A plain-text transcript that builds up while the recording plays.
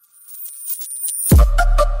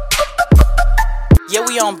Yeah,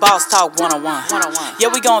 we on Boss Talk 101. Yeah,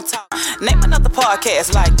 we gon' talk. Name another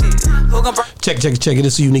podcast like this. Who gon' Check it.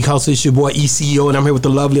 It's a unique house. It's your boy ECO, and I'm here with the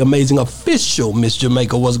lovely, amazing, official Miss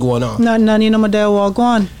Jamaica. What's going on? None, you know, my dad walk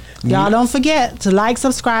on. Y'all don't forget to like,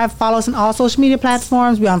 subscribe, follow us on all social media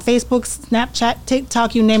platforms. We're on Facebook, Snapchat,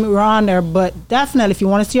 TikTok, you name it, we're on there. But definitely, if you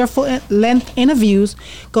want to see our full-length interviews,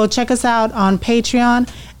 go check us out on Patreon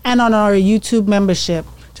and on our YouTube membership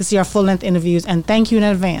to see our full-length interviews. And thank you in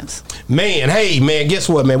advance. Man, hey, man, guess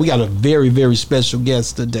what, man? We got a very, very special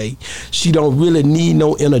guest today. She don't really need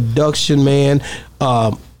no introduction, man.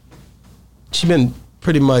 She been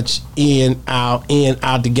pretty much in, out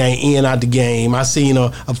the game. I seen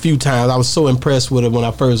her a few times. I was so impressed with her when I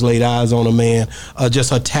first laid eyes on her, man. Just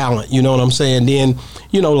her talent, you know what I'm saying? Then,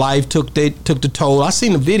 you know, life took the toll. I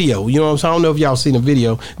seen the video, you know what I'm saying? I don't know if y'all seen the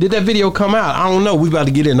video. Did that video come out? I don't know. We about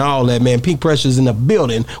to get into all that, man. Pink Pressure's in the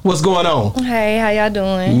building. What's going on? Hey, how y'all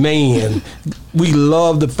doing? Man, we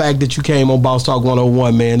love the fact that you came on Boss Talk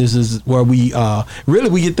 101, man. This is where we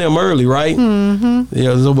we get them early, right? Mm-hmm.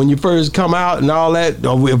 Yeah, so when you first come out and all that,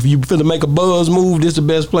 if you finna make a buzz move, this is the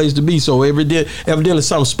best place to be. So evidently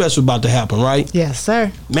something special about to happen, right? Yes,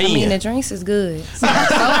 sir. Man. I mean, the drinks is good. So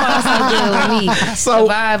far, so good with me. So,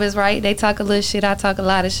 the vibe is right. They talk a little shit. I talk a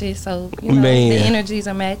lot of shit. So, you know, man, the energies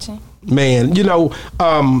are matching. Man, you know,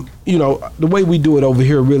 the way we do it over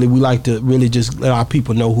here, really, we like to really just let our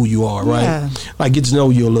people know who you are, right? Yeah. Like, get to know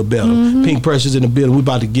you a little better. Mm-hmm. Pink Pressure's in the building.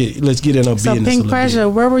 Let's get in our business a little bit. So, Pink Pressure,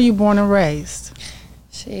 where were you born and raised?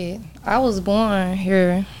 Shit, I was born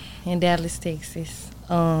here in Dallas, Texas.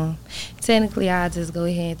 Technically, I'll just go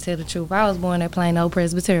ahead and tell the truth. I was born at Plain Old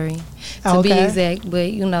Presbyterian, to be exact.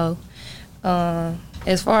 But, you know,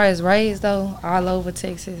 as far as raised, though, all over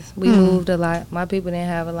Texas, we moved a lot. My people didn't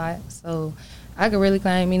have a lot. So I could really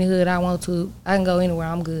claim any hood I want to. I can go anywhere.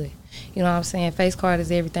 I'm good. You know what I'm saying? Face card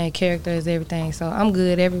is everything. Character is everything. So I'm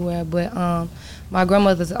good everywhere. But my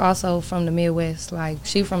grandmother's also from the Midwest. Like,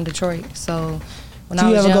 she from Detroit. So when I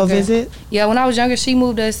was younger, go visit? Yeah, when I was younger, she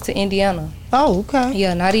moved us to Indiana. Oh, okay.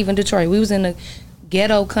 Yeah, not even Detroit. We was in the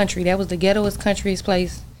ghetto country. That was the ghettoest country's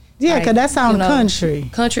place. Yeah, because that sounds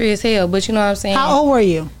country. Country as hell, but you know what I'm saying? How old were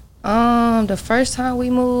you? The first time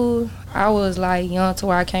we moved, I was like young to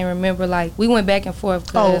where I can't remember. Like, we went back and forth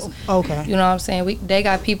because, okay. You know what I'm saying? They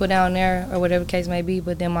got people down there or whatever the case may be,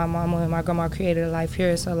 but then my mama and my grandma created a life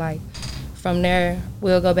here. So, like, from there,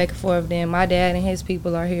 we'll go back and forth. Then my dad and his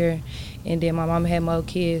people are here, and then my mama had more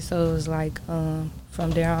kids. So it was like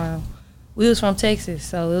from there on. We was from Texas,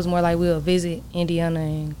 so it was more like we'll visit Indiana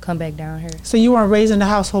and come back down here. So you weren't raised in the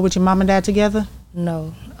household with your mom and dad together?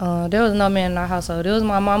 No. There was no man in our household. It was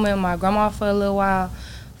my mama and my grandma for a little while.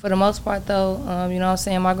 For the most part, though, you know what I'm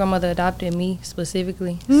saying, my grandmother adopted me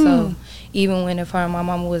specifically. So even when if her and my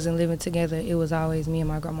mama wasn't living together, it was always me and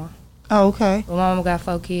my grandma. Oh, okay. But my mama got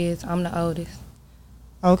 4 kids. I'm the oldest.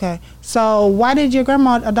 Okay. So why did your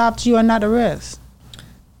grandma adopt you and not the rest?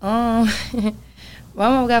 My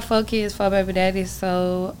mom got 4 kids, 4 baby daddies.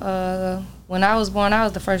 So when I was born, I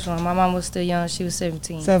was the first one. My mom was still young. She was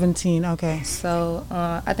 17. 17, okay. So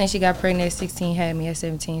I think she got pregnant at 16, had me at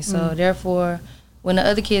 17. So therefore, when the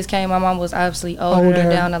other kids came, my mom was obviously older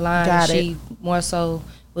down the line. She more so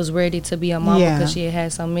was ready to be a mama because she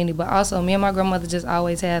had so many. But also, me and my grandmother just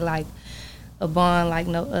always had, like, a bond like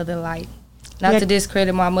no other. Like, not to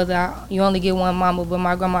discredit my mother. You only get one mama, but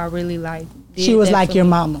my grandma really, like, she was like your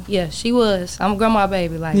mama. Yeah, she was. I'm a grandma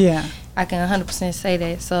baby. Like, I can 100% say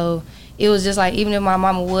that. So it was just like, even if my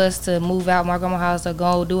mama was to move out my grandma's house or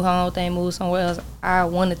go do her own thing, move somewhere else, I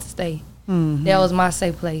wanted to stay. Mm-hmm. That was my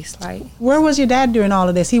safe place. Like, where was your dad during all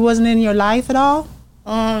of this? He wasn't in your life at all?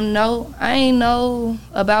 No, I ain't know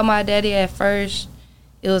about my daddy at first.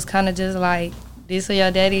 It was kind of just like, this who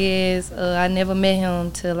your daddy is. I never met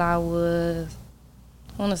him till I was,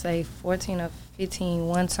 I want to say 14 or 15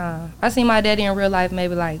 one time. I seen my daddy in real life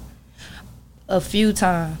maybe like a few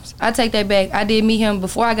times. I take that back. I did meet him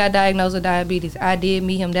before I got diagnosed with diabetes. I did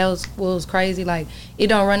meet him. That was what was crazy. Like, it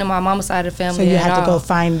don't run in my mama's side of the family. So you had to go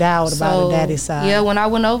find out about the daddy's side. Yeah, when I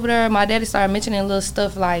went over there, my daddy started mentioning little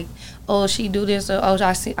stuff like, oh, she do this, or oh,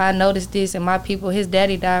 I noticed this, and my people, his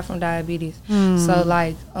daddy died from diabetes. So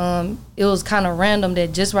like, it was kind of random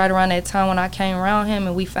that just right around that time when I came around him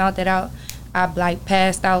and we found that out, I like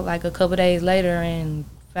passed out like a couple days later and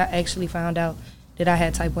actually found out that I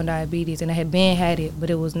had type 1 diabetes, and I had had it, but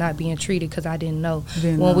it was not being treated because I didn't know.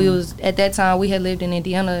 We was, at that time, we had lived in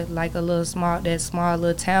Indiana, like a little small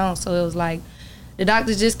little town, so it was like, the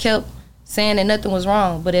doctors just kept saying that nothing was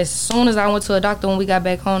wrong, but as soon as I went to a doctor when we got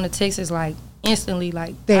back home to Texas, like, instantly,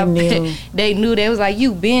 like, they knew. They knew. They was like,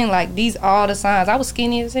 you been, like, these all the signs. I was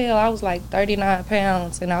skinny as hell. I was like 39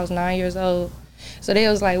 pounds, and I was 9 years old. So they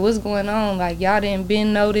was like, what's going on? Like, y'all didn't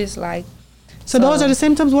been noticed? Like, So those are the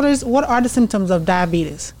symptoms? What are the symptoms of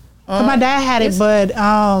diabetes? 'Cause my dad had it, but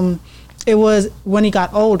it was when he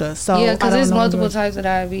got older. So yeah, because there's multiple types of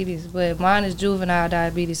diabetes, but mine is juvenile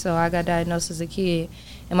diabetes. So I got diagnosed as a kid,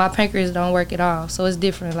 and my pancreas don't work at all. So it's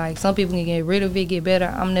different. Like, some people can get rid of it, get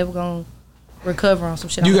better. I'm never gonna recover on some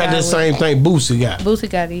shit. You got the same thing Boosie got. Boosie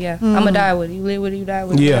got it, yeah. I'm gonna die with it. You live with it, you die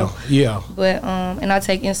with it. Yeah. But and I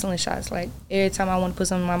take insulin shots. Like, every time I want to put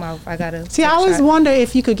something in my mouth, I gotta. See, I always wonder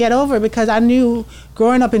if you could get over it, because I knew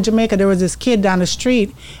growing up in Jamaica there was this kid down the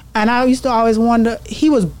street, and I used to always wonder,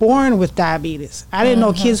 he was born with diabetes. I didn't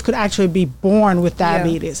know kids could actually be born with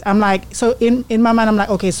diabetes. I'm like, so in my mind, I'm like,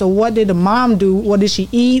 okay, so what did the mom do? What did she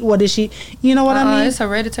eat? What did she, you know what I mean? It's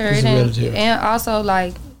hereditary. And also,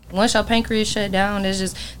 like, once your pancreas shut down, there's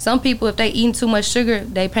just some people, if they eating too much sugar,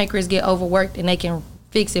 their pancreas get overworked, and they can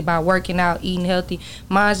fix it by working out, eating healthy.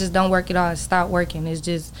 Mine just don't work at all. It stopped working.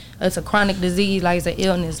 It's a chronic disease, like it's an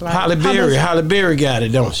illness. Like, Halle Berry got it,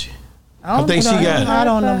 don't she? I think she got it. I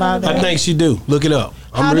don't know about that. I think she do. Look it up.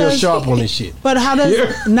 I'm real sharp on this shit. But how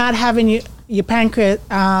does not having your pancreas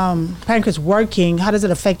working, how does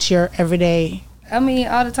it affect your everyday? I mean,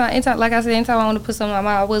 all the time. Anytime, like I said, anytime I want to put something in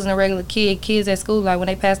my mouth, I wasn't a regular kid. Kids at school, like when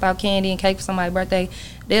they passed out candy and cake for somebody's birthday,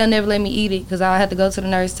 they'll never let me eat it because I had to go to the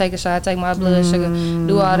nurse, take a shot, take my blood sugar,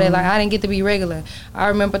 do all that. Like, I didn't get to be regular. I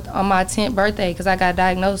remember on my 10th birthday, because I got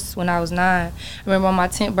diagnosed when I was 9. I remember on my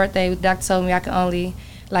 10th birthday, the doctor told me I could only,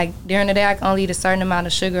 like, during the day, I could only eat a certain amount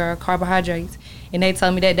of sugar or carbohydrates. And they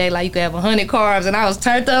told me that day, like, you could have 100 carbs, and I was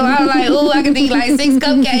turned up. I was like, ooh, I could eat like 6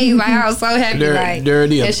 cupcakes. Like, I was so happy. There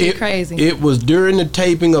it is. That shit crazy. It was during the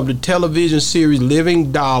taping of the television series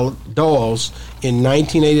Living Dolls in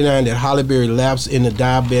 1989 that Halle Berry lapsed in a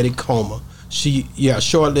diabetic coma.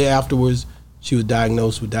 Shortly afterwards, she was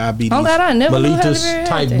diagnosed with diabetes. Oh God, I never knew Halle mellitus Berry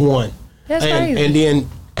type had that. 1. That's crazy. And then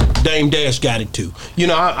Dame Dash got it too. You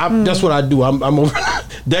know, that's what I do. I'm over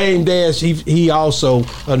Dame Dash. He also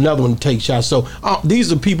another one to take shots. So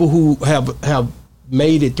these are people who have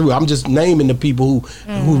made it through. I'm just naming the people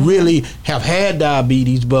who really have had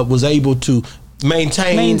diabetes but was able to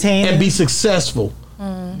maintain and be successful.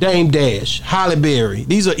 Dame Dash, Halle Berry.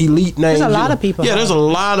 These are elite names. There's a lot of people. Yeah, there's a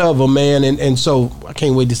lot of them, man. And so I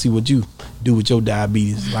can't wait to see what you do with your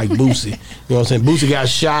diabetes, like Boosie. You know what I'm saying? Boosie got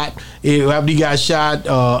shot. After he got shot,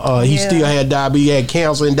 he still had diabetes. He had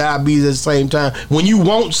cancer and diabetes at the same time. When you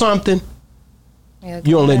want something, you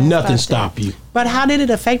don't let nothing stop you. But how did it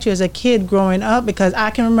affect you as a kid growing up? Because I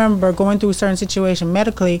can remember going through a certain situation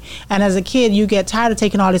medically, and as a kid, you get tired of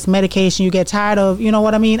taking all this medication. You get tired of, you know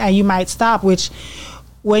what I mean? And you might stop, which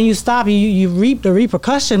when you stop, you reap the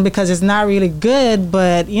repercussion because it's not really good,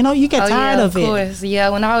 but, you know, you get tired of it. Of course. Yeah,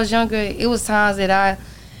 when I was younger, it was times that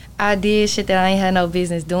I did shit that I ain't had no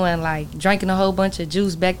business doing, like drinking a whole bunch of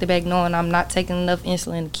juice back to back, knowing I'm not taking enough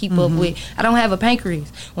insulin to keep up with. I don't have a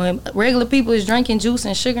pancreas. When regular people is drinking juice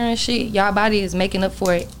and sugar and shit, y'all body is making up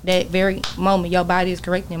for it that very moment. Your body is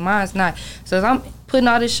correcting, mine's not. So as I'm putting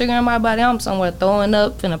all this sugar in my body, I'm somewhere throwing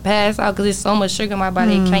up, finna pass out because there's so much sugar in my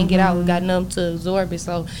body, it can't get out. We got nothing to absorb it.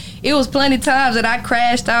 So it was plenty of times that I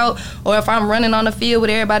crashed out, or if I'm running on the field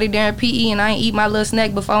with everybody during PE and I ain't eat my little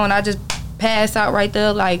snack before and I just pass out right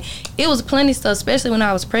there. Like, it was plenty of stuff, especially when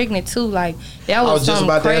I was pregnant too. Like, that was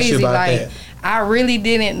something crazy. Like, I really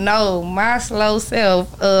didn't know my slow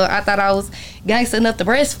self. I thought I was gangster enough to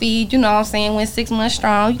breastfeed, you know what I'm saying, went 6 months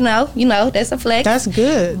strong, you know, that's a flex. That's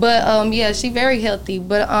good. But yeah, she very healthy.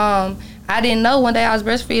 But I didn't know one day I was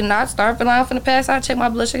breastfeeding and I started feeling I'm finna pass out. I checked my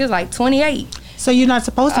blood sugar, it's like 28. So you're not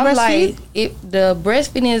supposed to breastfeed? Like, the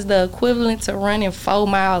breastfeeding is the equivalent to running 4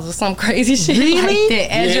 miles or some crazy shit like that.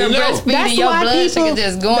 As you're breastfeeding, your blood sugar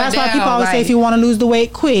just going down. That's why people always say if you want to lose the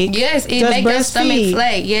weight quick, yes, it make your stomach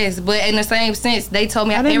flat. Yes, but in the same sense, they told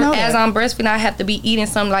me as I'm breastfeeding, I have to be eating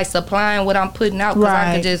something like supplying what I'm putting out because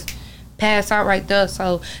I could just pass out right there.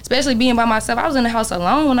 So especially being by myself, I was in the house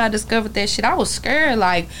alone when I discovered that shit. I was scared.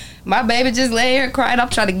 Like, my baby just lay here crying. I'm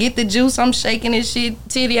trying to get the juice. I'm shaking this shit,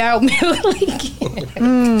 titty out, milk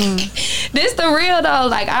leaking. This the real though.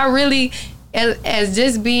 Like, I really, as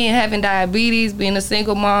just having diabetes, being a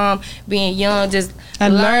single mom, being young, just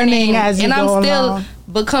and learning as you and go I'm still along.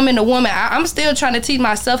 Becoming a woman. I'm still trying to teach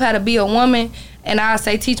myself how to be a woman, and I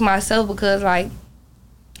say teach myself because, like,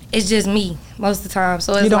 it's just me most of the time.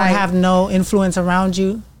 So it's you don't like, have no influence around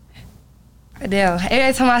you. Damn.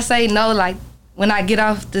 Every time I say no, like, when I get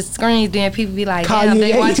off the screens, then people be like, Call damn, you.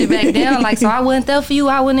 they watch it back down. Like, so I wasn't there for you.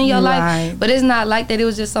 I wasn't in your Right. life. But it's not like that. It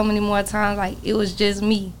was just so many more times. Like, it was just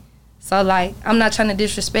me. So, like, I'm not trying to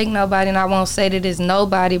disrespect nobody, and I won't say that it's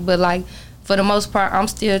nobody. But, like, for the most part, I'm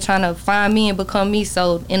still trying to find me and become me.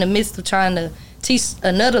 So, in the midst of trying to teach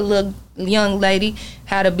another little young lady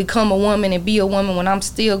how to become a woman and be a woman when I'm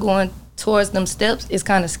still going towards them steps, it's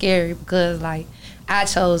kind of scary because like I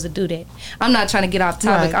chose to do that. I'm not trying to get off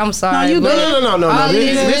topic. Right. I'm sorry. No.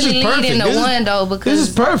 This is perfect. Leading to one though, because this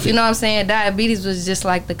is perfect. You know what I'm saying? Diabetes was just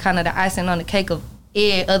like the kind of the icing on the cake of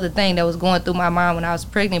every other thing that was going through my mind when I was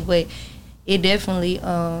pregnant, but it definitely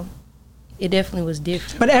was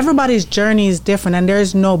different. But everybody's journey is different, and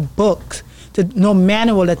there's no book, no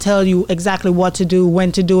manual to tell you exactly what to do,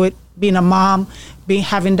 when to do it. Being a mom,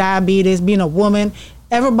 having diabetes, being a woman,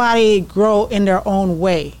 everybody grow in their own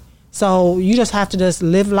way. So you just have to just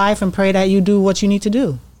live life and pray that you do what you need to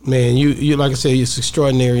do. Man, you like I said, it's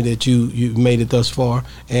extraordinary that you've made it thus far,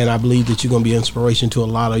 and I believe that you're going to be an inspiration to a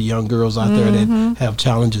lot of young girls out there that have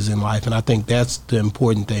challenges in life. And I think that's the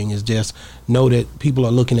important thing, is just know that people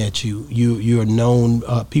are looking at you. You're known.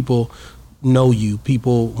 People know you.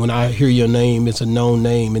 People, when I hear your name, it's a known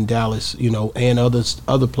name in Dallas, and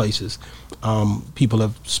other places. People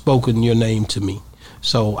have spoken your name to me.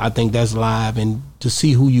 So I think that's live, and to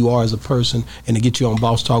see who you are as a person and to get you on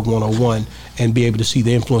Boss Talk 101 and be able to see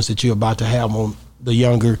the influence that you're about to have on the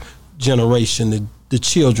younger generation, the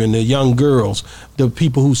children, the young girls, the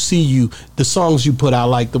people who see you, the songs you put out,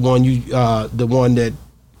 like the one that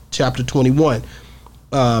Chapter 21,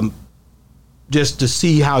 just to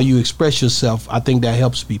see how you express yourself, I think that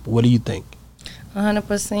helps people. What do you think?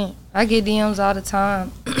 100%. I get DMs all the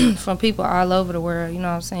time from people all over the world, you know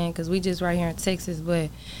what I'm saying? Because we just right here in Texas, but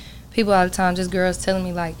people all the time, just girls telling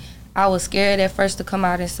me, like, I was scared at first to come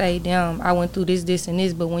out and say, damn, I went through this, and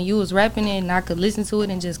this, but when you was rapping it and I could listen to it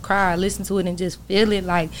and just cry, listen to it and just feel it,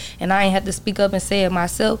 like, and I ain't have to speak up and say it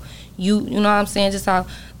myself, you know what I'm saying? Just how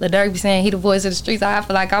Lil Durk be saying he the voice of the streets, I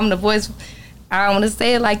feel like I'm the voice. I don't want to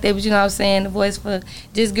say it like that, but you know what I'm saying, the voice for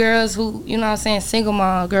just girls who, you know what I'm saying, single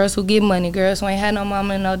mom, girls who get money, girls who ain't had no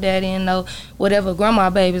mama and no daddy and no whatever, grandma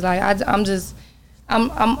babies. Like, I'm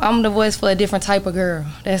the voice for a different type of girl.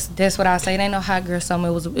 That's what I say. It ain't no hot girl summer.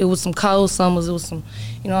 It was some cold summers. It was some,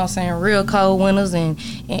 you know what I'm saying, real cold winters, and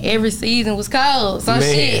every season was cold. So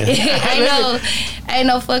shit, ain't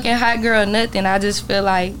no fucking hot girl nothing. I just feel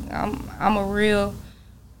like I'm a real,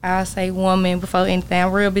 I'll say, woman before anything. I'm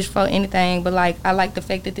a real bitch before anything. But like, I like the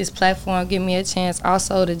fact that this platform give me a chance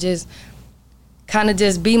also to just kind of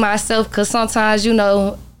just be myself. Cause sometimes,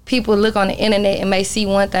 people look on the internet and may see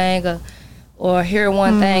one thing or hear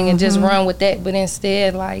one thing and just run with that. But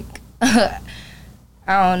instead, like, I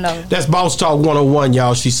don't know. That's Boss Talk 101,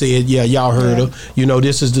 y'all. She said, yeah, y'all heard her.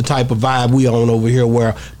 This is the type of vibe we on over here,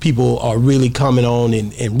 where people are really coming on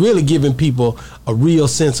and really giving people a real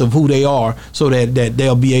sense of who they are, so that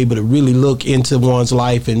they'll be able to really look into one's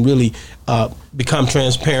life and really become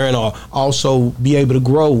transparent, or also be able to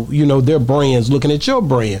grow, their brands, looking at your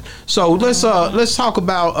brand. So let's talk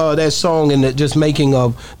about that song and just making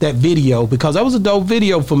of that video, because that was a dope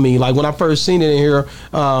video for me. Like, when I first seen it in here,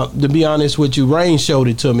 to be honest with you, Rain showed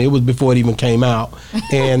it to me. It was before it even came out,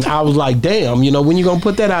 and I was like, damn, when you gonna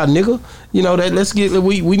put that out, nigga?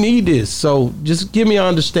 We need this. So just give me an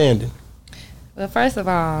understanding. Well, first of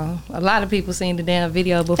all, a lot of people seen the damn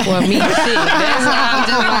video before me. Shit. That's why I'm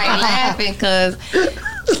just like laughing, because,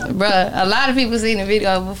 bruh, a lot of people seen the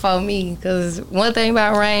video before me. Because one thing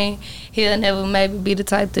about Rain, he'll never maybe be the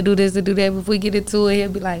type to do this or do that. But if we get into it, he'll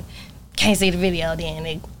be like, can't see the video then,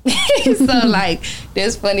 nigga. So, like,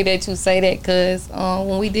 that's funny that you say that, because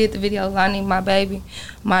when we did the video, Lonnie, my baby,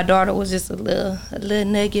 my daughter was just a little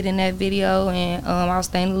nugget in that video, and I was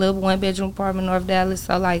staying in a little one-bedroom apartment in North Dallas,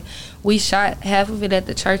 so, like, we shot half of it at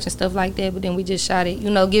the church and stuff like that, but then we just shot it,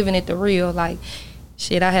 giving it the real, like,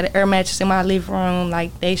 shit, I had an air mattress in my living room.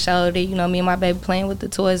 Like, they showed it, me and my baby playing with the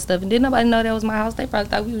toys and stuff. And didn't nobody know that was my house. They probably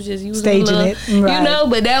thought we was just using staging it, right.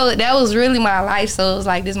 But that was really my life. So it was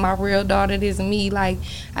like, this is my real daughter, this is me. Like,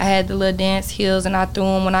 I had the little dance heels and I threw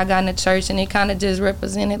them when I got in the church, and it kind of just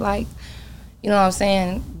represented, like, you know what I'm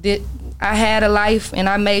saying? I had a life, and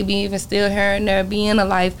I may be even still here and there being a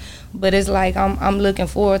life, but it's like I'm looking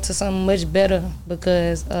forward to something much better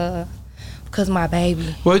because my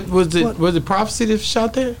baby. What was it? Was it Prophecy that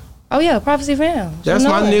shot there? Oh yeah, Prophecy Fam. That's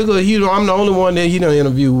my nigga. I'm the only one that he done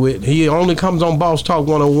interview with. He only comes on Boss Talk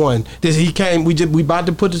 101. He came. We about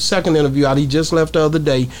to put the second interview out. He just left the other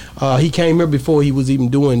day. He came here before he was even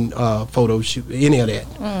doing photo shoot, any of that.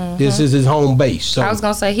 Mm-hmm. This is his home base. So I was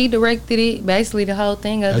gonna say he directed it, basically the whole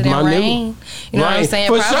thing, other than Rain. You know what I'm saying?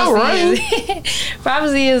 For sure, Rain.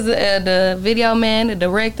 Prophecy is the video man, the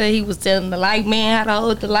director. He was telling the light man how to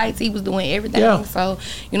hold the lights. He was doing everything. Yeah. So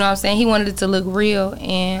you know what I'm saying? He wanted it to look real,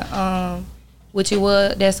 and which it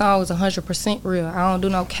was, that song was 100% real. I don't do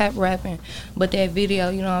no cap rapping, but that video,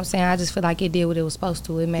 you know what I'm saying, I just feel like it did what it was supposed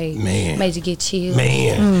to. It made you get chilled.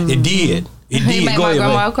 Man, it did. It did. It made my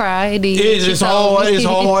grandma cry. It did. It's hard. It's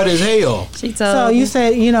hard as hell. She told So me. you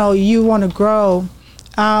said, you want to grow.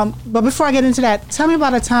 But before I get into that, tell me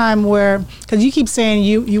about a time where, because you keep saying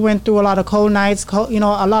you went through a lot of cold nights,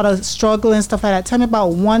 a lot of struggle and stuff like that. Tell me about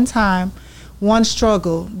one time, one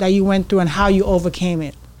struggle that you went through and how you overcame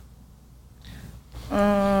it.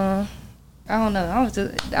 I don't know.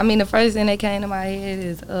 The first thing that came to my head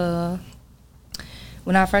is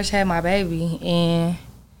when I first had my baby, and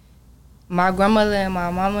my grandmother and my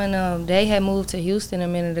mama and them, they had moved to Houston a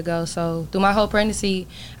minute ago. So through my whole pregnancy,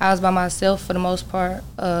 I was by myself for the most part,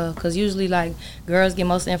 because usually like girls get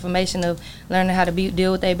most of the information of learning how to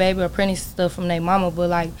deal with their baby or pregnancy stuff from their mama, but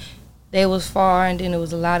like they was far, and then there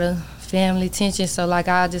was a lot of family tension. So like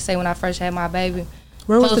I just say when I first had my baby,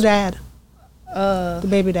 Where was the dad? The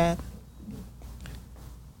baby dad.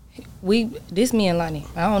 This me and Lonnie.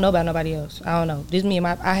 I don't know about nobody else. I don't know. This me and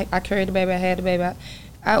I carried the baby. I had the baby.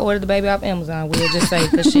 I ordered the baby off Amazon. We'll just say,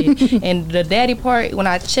 cause shit. And the daddy part, when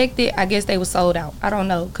I checked it, I guess they were sold out. I don't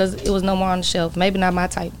know, cause it was no more on the shelf. Maybe not my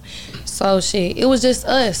type. So shit, it was just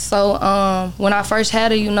us. So when I first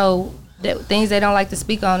had her, that things they don't like to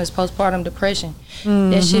speak on is postpartum depression.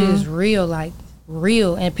 Mm-hmm. That shit is real, like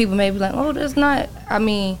real. And people may be like, oh, that's not. I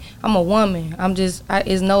mean, I'm a woman.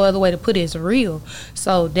 There's no other way to put it. It's real.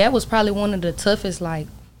 So that was probably one of the toughest, like,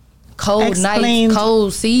 cold nights,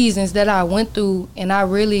 cold seasons that I went through, and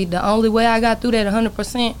the only way I got through that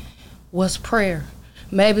 100% was prayer.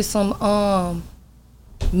 Maybe some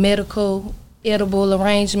medical edible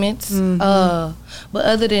arrangements. Mm-hmm. But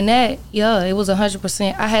other than that, yeah, it was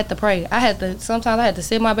 100%. I had to pray. Sometimes I had to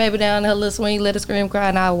sit my baby down in her little swing, let her scream, cry,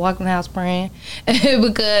 and I would walk in the house praying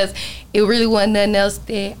because it really wasn't nothing else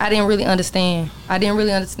that I didn't really understand.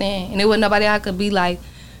 And there wasn't nobody I could be like,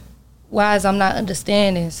 why is I'm not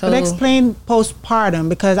understanding? So, but explain postpartum,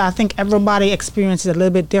 because I think everybody experiences it a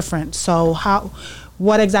little bit different. So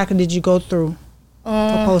what exactly did you go through for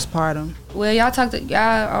postpartum? Well, y'all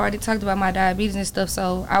already talked about my diabetes and stuff,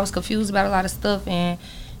 so I was confused about a lot of stuff, and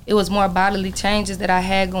it was more bodily changes that I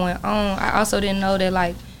had going on. I also didn't know that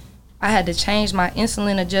like I had to change my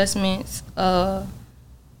insulin adjustments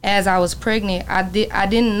as I was pregnant. I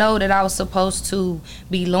didn't know that I was supposed to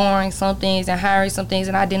be lowering some things and hiring some things,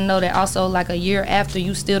 and I didn't know that also like a year after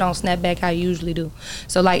you still don't snap back how you usually do.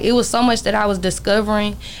 So like it was so much that I was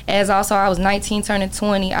discovering. As also I was 19 turning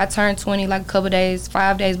 20. I turned 20 like a couple days,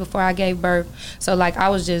 5 days before I gave birth. So like I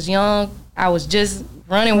was just young. I was just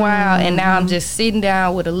running wild, and now I'm just sitting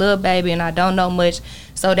down with a little baby and I don't know much.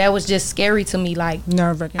 So that was just scary to me. Like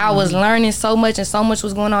nerve-wracking. I was learning so much, and so much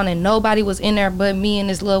was going on, and nobody was in there but me in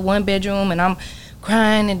this little one bedroom, and I'm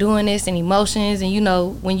crying and doing this and emotions.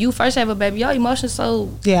 And when you first have a baby, your emotions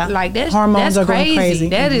like hormones are crazy. Going crazy.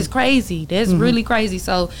 That is crazy. That's really crazy.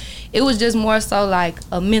 So it was just more so like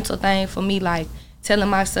a mental thing for me, like telling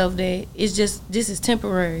myself that this is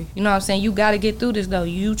temporary. You know what I'm saying? You got to get through this though.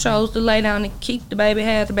 You chose to lay down and keep the baby,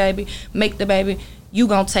 have the baby, make the baby. You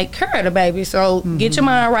gonna take care of the baby. So get your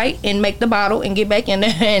mind right and make the bottle and get back in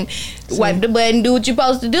there and wipe the butt and do what you're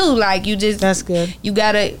supposed to do. Like that's good.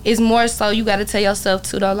 It's more so you gotta tell yourself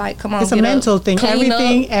too though, like come on. It's a mental thing.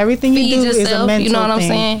 Everything you do is a mental thing. You know what I'm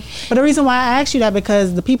saying? But the reason why I asked you that,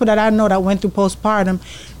 because the people that I know that went through postpartum,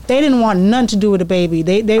 they didn't want nothing to do with the baby.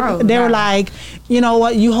 They were like, you know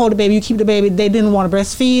what, you hold the baby, you keep the baby. They didn't want to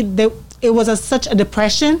breastfeed. It was such a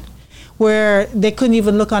depression where they couldn't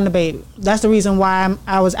even look on the baby. That's the reason why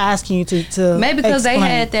I was asking you to maybe because explain. They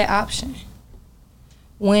had that option.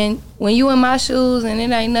 When you in my shoes and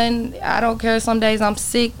it ain't nothing, I don't care. Some days I'm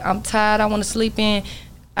sick, I'm tired, I want to sleep in.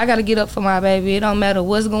 I got to get up for my baby. It don't matter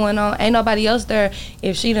what's going on. Ain't nobody else there.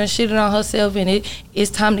 If she done shitted on herself and it's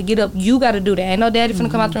time to get up, you got to do that. Ain't no daddy finna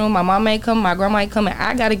come out the room. My mom ain't coming. My grandma ain't coming.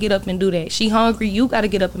 I got to get up and do that. She hungry. You got to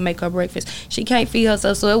get up and make her breakfast. She can't feed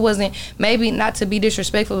herself. So it wasn't, maybe not to be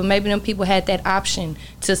disrespectful, but maybe them people had that option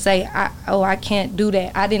to say, I can't do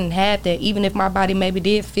that. I didn't have that. Even if my body maybe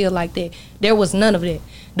did feel like that. There was none of that.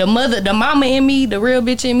 The mama in me, the real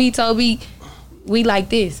bitch in me told me, we like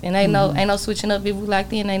this, and ain't no switching up. If we like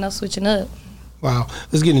this, ain't no switching up. Wow.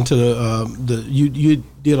 Let's get into the you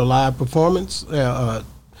did a live performance.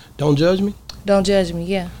 Don't Judge Me. Don't Judge Me.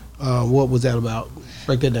 Yeah. What was that about?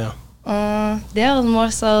 Break that down. That was more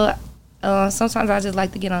so. Sometimes I just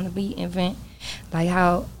like to get on the beat and vent, like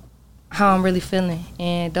how I'm really feeling.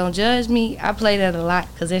 And Don't Judge Me, I play that a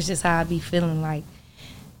lot because that's just how I be feeling. Like,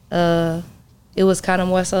 it was kind of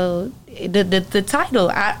more so the title.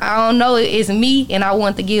 I don't know. It's me, and I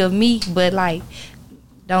want to give me, but like,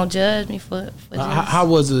 don't judge me for just. How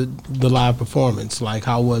was it, the live performance? Like,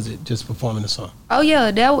 how was it just performing the song? Oh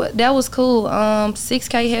yeah, that was cool.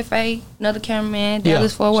 6K Hefe, another cameraman,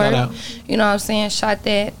 Dallas Fort shout Worth. out. You know what I'm saying? Shot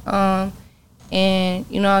that. And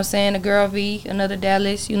you know what I'm saying? The Girl V, another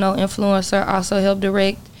Dallas, influencer, also helped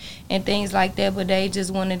direct and things like that. But they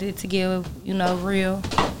just wanted it to give, real.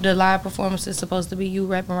 The live performance is supposed to be you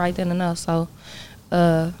rapping right then and there. So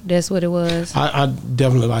that's what it was. I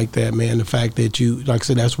definitely like that, man. The fact that you, like I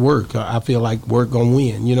said, that's work. I feel like work gonna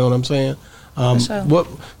win. You know what I'm saying? Sure. What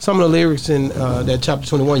some of the lyrics in that chapter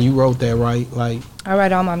 21? You wrote that, right? Like, I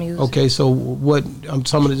write all my music. okay, so what?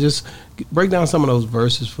 Some of the, just break down some of those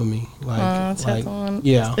verses for me. Chapter 1.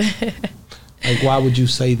 Yeah. Like, why would you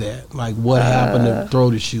say that? Like, what happened to throw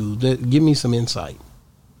the shoes? Give me some insight.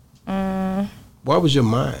 Where was your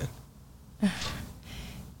mind?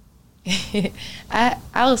 I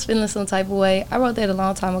was feeling some type of way. I wrote that a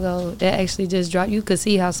long time ago. That actually just dropped. You could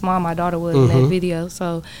see how small my daughter was in that video.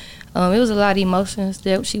 So it was a lot of emotions.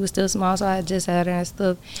 That she was still small, so I just had her and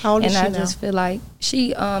stuff. How old is she now? And I just feel like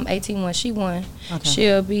she 18 when she won. Okay.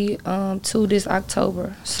 She'll be 2 this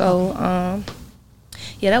October. So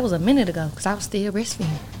yeah, that was a minute ago because I was still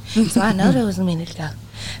breastfeeding. So I know that was a minute ago.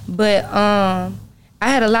 But I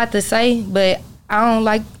had a lot to say, but I don't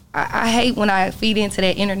like. I hate when I feed into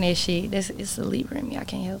that internet shit. It's a Libra in me. I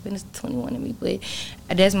can't help it. It's 21 in me, but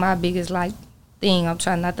that's my biggest thing. I'm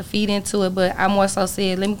trying not to feed into it, but I more so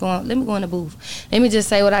said, let me go in the booth. Let me just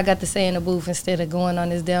say what I got to say in the booth instead of going on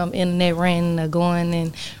this damn internet ranting or going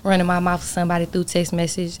and running my mouth for somebody through text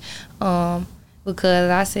message. Because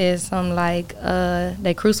I said something like,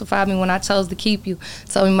 they crucified me when I chose to keep you.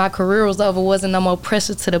 Told me my career was over, wasn't no more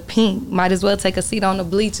pressure to the pink. Might as well take a seat on the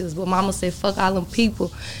bleachers. But mama said, fuck all them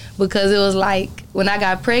people. Because it was like, when I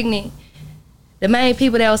got pregnant, the main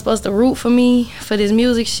people that was supposed to root for me for this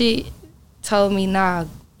music shit told me, nah,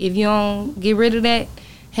 if you don't get rid of that,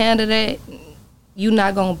 handle that, you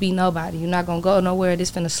not gonna be nobody. You're not gonna go nowhere.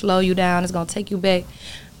 This finna slow you down. It's gonna take you back.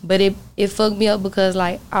 But it fucked me up because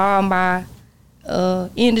all my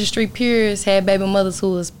industry peers had baby mothers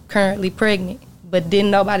who was currently pregnant, but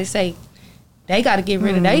didn't nobody say they got to get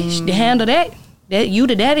rid of that. Handle that. That you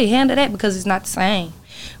the daddy, handle that, because it's not the same.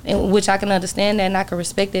 And which I can understand that and I can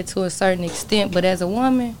respect that to a certain extent. But as a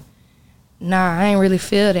woman, nah, I ain't really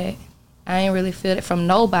feel that. I ain't really feel that from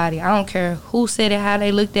nobody. I don't care who said it, how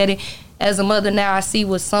they looked at it. As a mother now, I see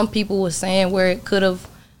what some people were saying where it could have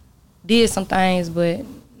did some things, but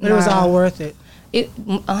It was all worth it.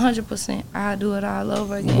 100%. I'll do it all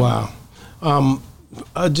over again. Wow.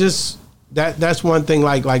 Just that's one thing.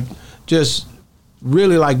 Like just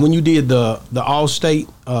really when you did the All-State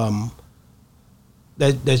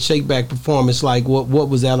that shake back performance. Like what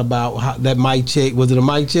was that about? That mic check, was it a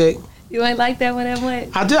mic check? You ain't like that one that much?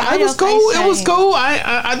 It was cool. It was cool.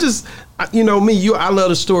 I just me. I love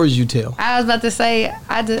the stories you tell. I was about to say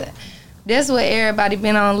that's what everybody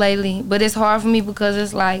been on lately, but it's hard for me because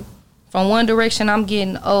it's like, from one direction, I'm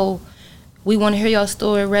getting, we want to hear your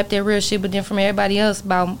story, rap that real shit, but then from everybody else,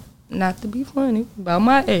 about, not to be funny, about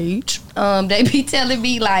my age, they be telling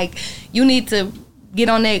me, you need to get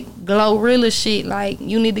on that Glorilla shit,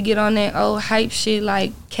 you need to get on that old hype shit,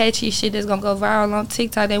 catchy shit that's gonna go viral on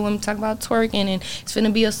TikTok. They want me to talk about twerking, and it's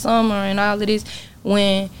finna be a summer, and all of this,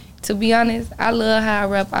 when, to be honest, I love how I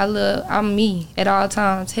rap. I'm me at all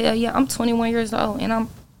times. Hell yeah, I'm 21 years old, and I'm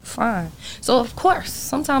fine. So of course,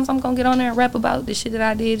 sometimes I'm gonna get on there and rap about the shit that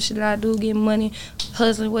I did, the shit that I do, getting money,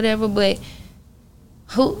 hustling, whatever. But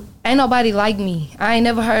ain't nobody like me. I ain't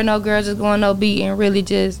never heard no girl just go on no beat and really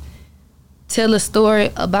just tell a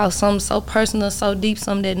story about something so personal, so deep,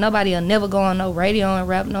 something that nobody will never go on no radio and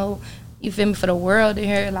rap you feel me, for the world to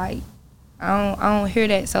hear. I don't hear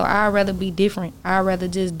that, so I'd rather be different. I'd rather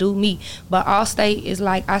just do me. But All-State is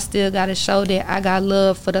I still gotta show that I got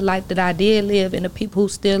love for the life that I did live and the people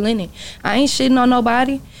who's still in it. I ain't shitting on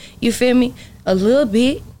nobody, you feel me? A little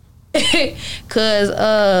bit.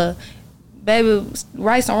 Cause baby,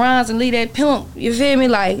 write some rhymes and leave that pimp, you feel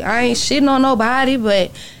me? I ain't shitting on nobody, but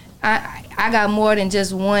I got more than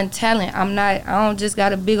just one talent. I don't just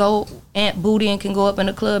got a big old ant booty and can go up in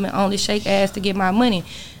the club and only shake ass to get my money.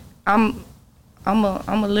 I'm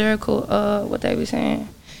a lyrical, what they be saying,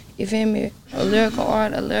 you feel me? A lyrical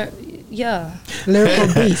art, yeah.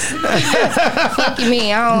 Lyrical beast. Fuck you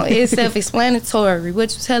mean? It's self-explanatory.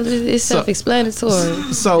 What you tell it, it's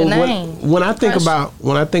self-explanatory. So when I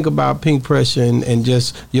think about Pink Pressure and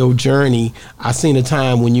just your journey, I seen a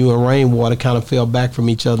time when you and Rainwater kind of fell back from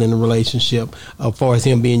each other in the relationship, as far as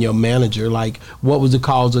him being your manager. What was the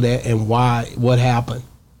cause of that and why? What happened?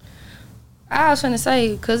 I was trying to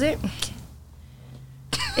say, cause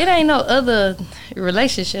it ain't no other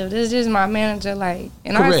relationship. This is just my manager. Like,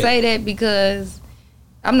 and Correct. I say that because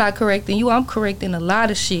I'm not correcting you. I'm correcting a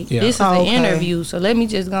lot of shit. Yeah. This is Okay. an interview, so let me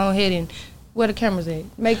just go ahead and where the cameras at.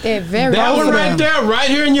 Make that very. That one of right them. there, right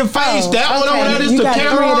here in your face. Oh, That one okay. over there is You the got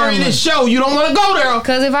camera 3 of them. already to show. You don't want to go there.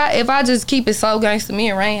 Cause if I just keep it so gangster, me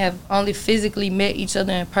and Rain have only physically met each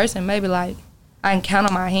other in person. Maybe like I can count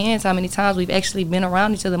on my hands how many times we've actually been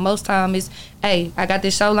around each other. Most time is, hey, I got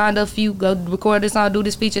this show lined up for you. Go record this song, do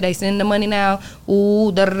this feature. They send the money now.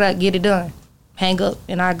 Ooh, da da da, get it done. Hang up,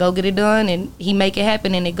 and I go get it done, and he make it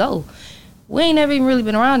happen, and it go. We ain't never even really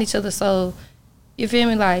been around each other, so you feel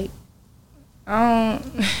me? Like, I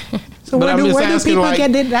don't. So But where I'm do just people asking,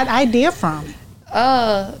 like- get that idea from?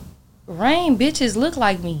 Rain bitches look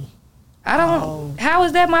like me. I don't. How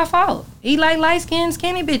is that my fault? He like light skinned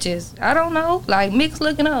skinny bitches. I don't know, like mixed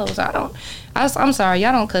looking hoes. I'm sorry,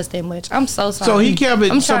 y'all don't cuss that much. I'm so sorry. So he kept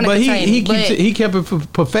it. I'm So, trying but to contain he it, keeps but it, he kept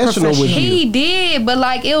it professional with you. he did, but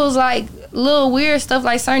like it was like little weird stuff.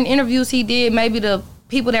 Like certain interviews he did, maybe the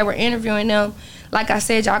people that were interviewing them. Like I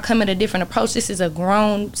said, y'all come at a different approach. This is a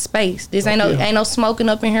grown space. This ain't no smoking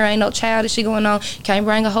up in here. Ain't no childish shit going on. Can't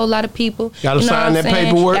bring a whole lot of people. Gotta You know sign what I'm that saying?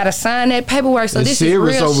 paperwork. Gotta sign that paperwork. So It's this is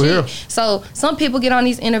serious real over shit. here. So some people get on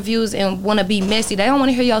these interviews and want to be messy. They don't want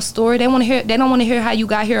to hear your story. They don't want to hear how you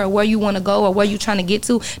got here or where you want to go or where you trying to get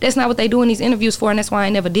to. That's not what they do in these interviews for, and that's why I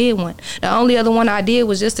never did one. The only other one I did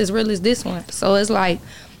was just as real as this one. So it's like,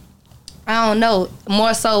 I don't know.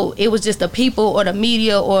 More so, it was just the people or the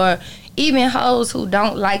media or even hoes who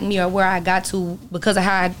don't like me or where I got to because of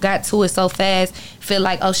how I got to it so fast feel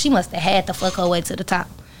like, oh, she must have had to fuck her way to the top.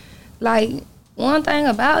 Like, one thing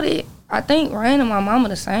about it, I think Rain and my mama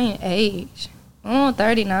the same age. I'm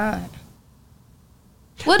 39.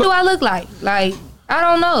 What do I look like? Like, I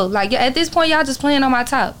don't know. Like, at this point, y'all just playing on my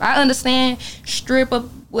top. I understand stripper,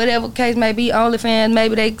 whatever case may be, OnlyFans,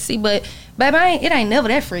 maybe they see, but baby, it ain't never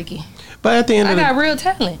that freaky. But at the end I of the got real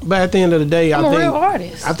talent. But at the end of the day, I'm I a think real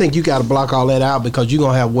artist. I think you got to block all that out because you're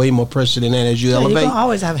gonna have way more pressure than that as you You're elevate. gonna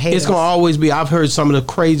always have haters. It's gonna always be. I've heard some of the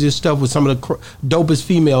craziest stuff with some of the dopest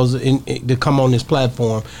females that come on this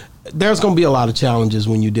platform. There's gonna be a lot of challenges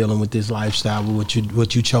when you're dealing with this lifestyle, with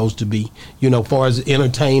what you chose to be. You know, far as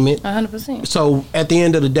entertainment. 100%. So at the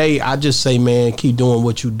end of the day, I just say, man, keep doing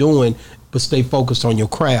what you're doing, but stay focused on your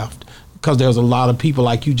craft. Because there's a lot of people,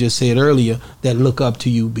 like you just said earlier, that look up to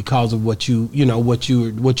you because of what you're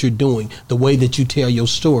doing, the way that you tell your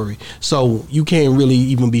story. So you can't really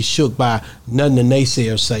even be shook by nothing the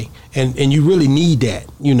naysayers say, and you really need that.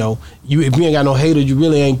 You know, if you ain't got no haters, you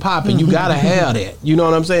really ain't popping. You gotta have that. You know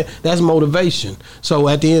what I'm saying? That's motivation. So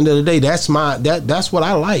at the end of the day, that's what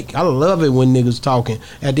I like. I love it when niggas talking.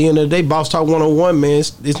 At the end of the day, Boss Talk 101, man,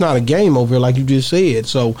 it's not a game over here like you just said.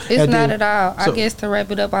 So It's not at all. I guess to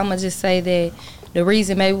wrap it up, I'm going to just say that the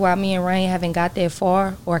reason maybe why me and Rain haven't got that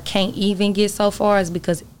far or can't even get so far is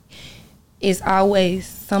because it's always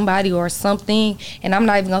somebody or something. And I'm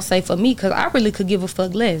not even going to say for me because I really could give a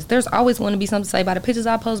fuck less. There's always going to be something to say about the pictures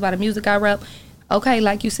I post, about the music I rap. Okay,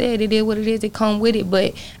 like you said, it is what it is. It come with it.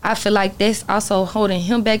 But I feel like that's also holding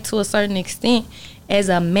him back to a certain extent. As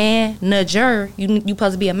a manager, you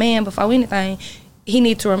supposed to be a man before anything. He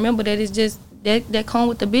need to remember that it's just that come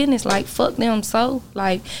with the business. Like, fuck them. So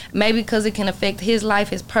like maybe because it can affect his life,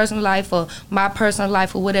 his personal life, or my personal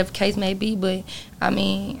life, or whatever case may be. But I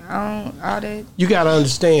mean, all that. You got to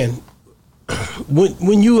understand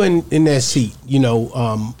when you in that seat, you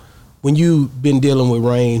know, when you've been dealing with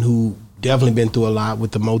Rain, who definitely been through a lot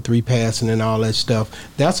with the Mo3 passing and all that stuff.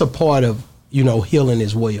 That's a part of, you know, healing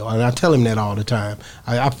as well. And I tell him that all the time.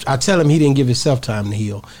 I tell him he didn't give himself time to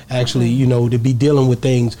heal. Actually, you know, to be dealing with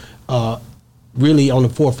things really on the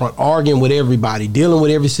forefront, arguing with everybody, dealing with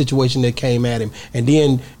every situation that came at him, and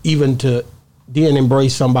then even to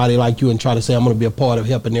embrace somebody like you and try to say, I'm going to be a part of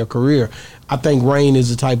helping their career. I think Rain is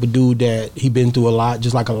the type of dude that he been through a lot,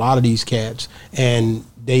 just like a lot of these cats, and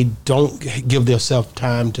they don't give themselves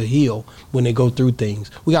time to heal when they go through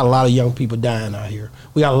things. We got a lot of young people dying out here.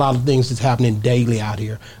 We got a lot of things that's happening daily out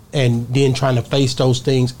here. And then trying to face those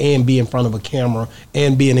things and be in front of a camera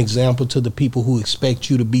and be an example to the people who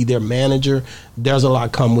expect you to be their manager. There's a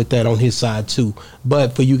lot come with that on his side too.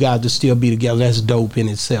 But for you guys to still be together, that's dope in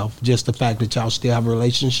itself. Just the fact that y'all still have a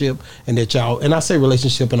relationship and that y'all, and I say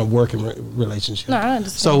relationship in a working relationship. No, I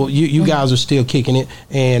understand. So you guys are still kicking it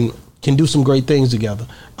and can do some great things together.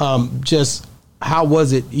 Just how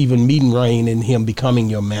was it even meeting Rain and him becoming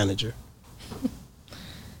your manager?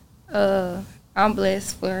 I'm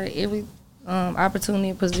blessed for every opportunity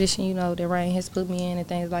and position, you know, that Rain has put me in and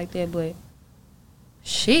things like that. But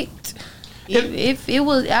shit, If it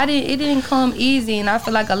was, it didn't come easy, and I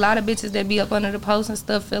feel like a lot of bitches that be up under the post and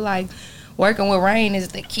stuff feel like working with Rain is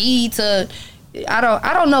the key to. I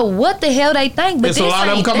don't know what the hell they think, but there's a lot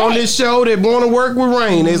of them come on this show that want to work with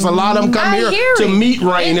Rain. There's a lot of them come here to meet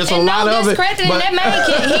Rain. There's a lot of it. But that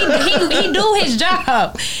man he do his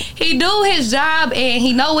job. He do his job, and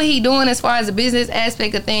he know what he doing as far as the business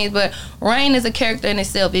aspect of things. But Rain is a character in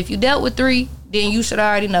itself. If you dealt with 3, then you should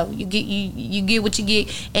already know. You get what you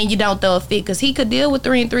get, and you don't throw a fit. Because he could deal with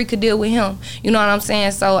 3, and 3 could deal with him. You know what I'm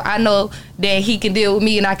saying? So I know that he can deal with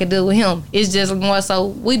me, and I can deal with him. It's just more so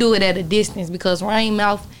we do it at a distance because Rain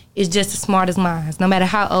mouth is just as smart as mine. No matter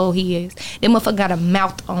how old he is, that motherfucker got a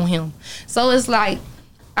mouth on him. So it's like,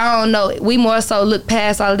 I don't know. We more so look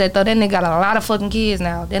past all of that though. That nigga got a lot of fucking kids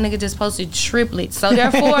now. That nigga just posted triplets. So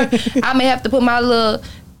therefore, I may have to put my little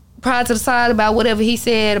pride to the side about whatever he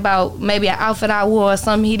said about maybe an outfit I wore or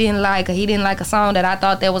something he didn't like, or he didn't like a song that I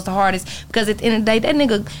thought that was the hardest, because at the end of the day that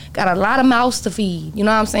nigga got a lot of mouths to feed. You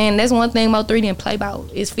know what I'm saying? That's one thing Mo3 didn't play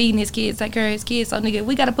about, is feeding his kids, take care of his kids. So nigga,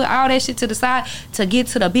 we gotta put all that shit to the side to get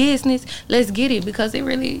to the business. Let's get it, because it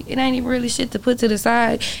ain't even really shit to put to the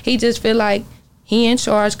side. He just feel like he in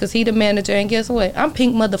charge because he the manager, and guess what? I'm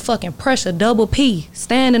pink motherfucking pressure, double P,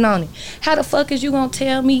 standing on it. How the fuck is you gonna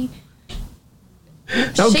tell me?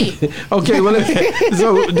 Okay. Well,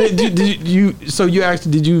 so did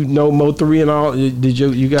you know Mo3 and all? Did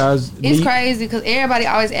you guys meet? It's crazy because everybody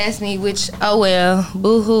always asks me, which, oh well,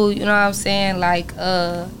 boo-hoo, you know what I'm saying? Like,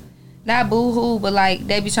 not boo-hoo, but like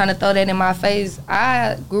they be trying to throw that in my face.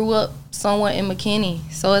 I grew up somewhere in McKinney,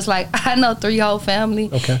 so it's like I know 3 whole family.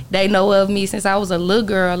 Okay. They know of me since I was a little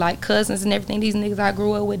girl, like cousins and everything. These niggas I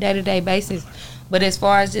grew up with day-to-day basis. But as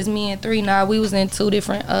far as just me and 3, we was in 2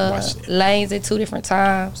 different lanes at 2 different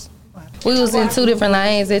times. We was in 2 different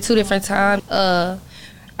lanes at 2 different times.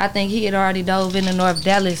 I think he had already dove into North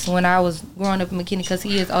Dallas when I was growing up in McKinney, because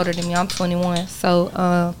he is older than me. I'm 21.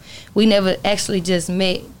 So we never actually just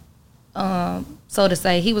met, so to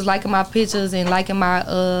say. He was liking my pictures and liking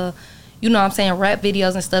my, you know what I'm saying, rap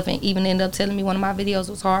videos and stuff, and even ended up telling me one of my videos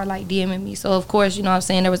was hard, like DMing me. So of course, you know what I'm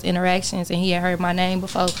saying, there was interactions, and he had heard my name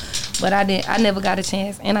before, but I never got a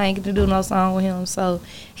chance, and I ain't get to do no song with him. So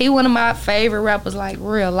he one of my favorite rappers, like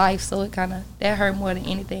real life. So it that hurt more than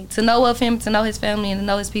anything. To know of him, to know his family, and to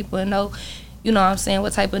know his people, and know, you know what I'm saying,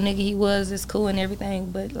 what type of nigga he was is cool and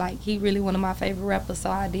everything, but like he really one of my favorite rappers,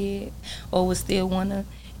 so I did, or would still wanna,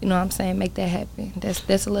 you know what I'm saying, make that happen.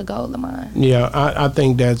 That's a little goal of mine. Yeah, I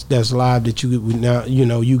think that's live, that you now, you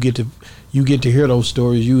know, you get to hear those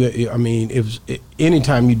stories. I mean, if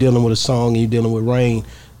anytime you're dealing with a song and you're dealing with Rain,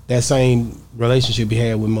 that same relationship he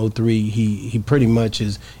had with Mo3, he pretty much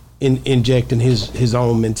is injecting his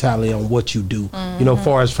own mentality on what you do. Mm-hmm. You know,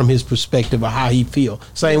 far as from his perspective of how he feel.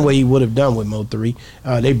 Same way he would have done with Mo3.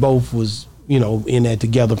 They both was, you know, in that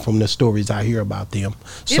together from the stories I hear about them.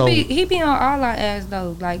 So he be on all our ass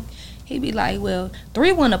though. Like he be like, well,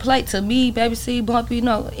 3 want to play to me, Baby C, Bumpy. You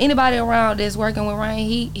know, anybody around that's working with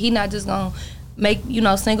Rain, he not just gonna make, you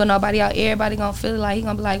know, single nobody out. Everybody gonna feel like he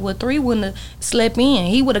gonna be like, well, 3 wouldn't have slept in.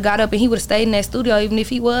 He would have got up and he would have stayed in that studio even if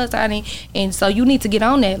he was. And so you need to get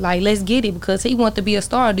on that. Like, let's get it, because he want to be a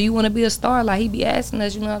star. Do you want to be a star? Like he be asking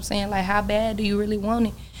us, you know what I'm saying? Like, how bad do you really want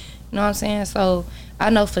it? You know what I'm saying? So I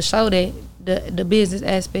know for sure that the business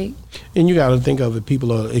aspect. And you got to think of it.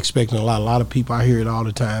 People are expecting a lot. A lot of people, I hear it all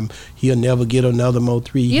the time. He'll never get another Mo3.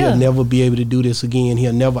 Yeah. He'll never be able to do this again.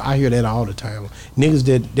 I hear that all the time. Niggas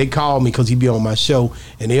that they call me because he be on my show,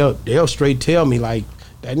 and they'll straight tell me like,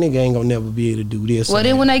 that nigga ain't gonna never be able to do this. Well,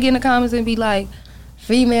 then when they get in the comments and be like,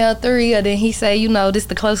 female 3, or then he say, you know, this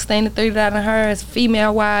the closest thing to 3 that I done heard is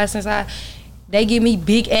female wise, since they give me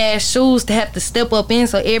big ass shoes to have to step up in.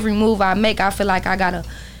 So every move I make, I feel like I gotta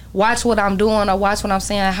watch what I'm doing or watch what I'm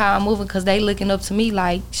saying, how I'm moving, because they looking up to me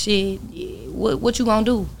like, shit, what you gonna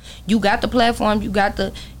do? You got the platform, you got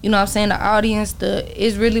the, you know what I'm saying, the audience,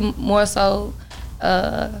 it's really more so,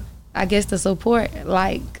 I guess, the support.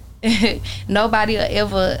 Like, nobody will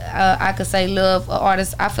ever, I could say, love an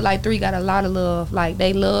artist. I feel like 3 got a lot of love. Like,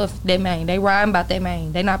 they love that man. They riding about that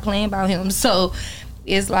man. They not playing about him. So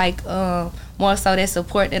it's like more so that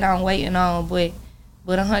support that I'm waiting on, but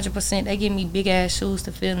 100%, they give me big ass shoes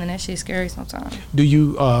to fill, and that shit's scary sometimes. Do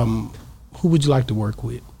you, who would you like to work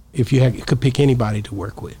with? If you could pick anybody to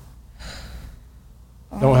work with?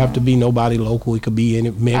 Don't have to be nobody local. It could be any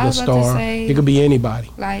mega star. It could be anybody.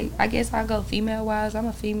 Like, I guess I'll go female wise. I'm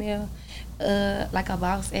a female, like a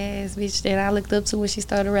boss ass bitch that I looked up to when she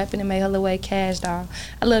started rapping and made her little way, Cash Doll.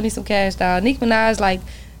 I love me some Cash Doll. Nicki Minaj, like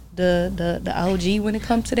the OG when it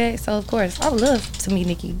comes to that. So of course I would love to meet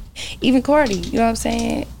Nicki. Even Cardi, you know what I'm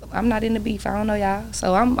saying? I'm not in the beef. I don't know y'all.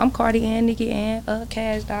 So I'm Cardi and Nicki and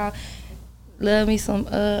Cash Doll. Love me some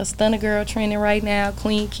Stunner Girl trending right now,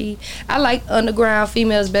 Queen Key. I like underground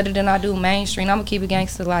females better than I do mainstream. I'm gonna keep it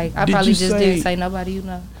gangster. Like I probably just didn't say nobody, you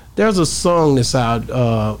know. There's a song that's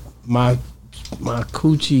out, my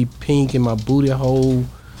coochie pink and my booty hole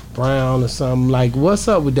brown or something. Like, what's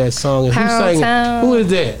up with that song? And who's singing? Who is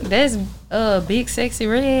that? That's Big Sexy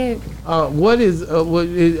Red. What is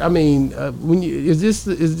I mean, when you is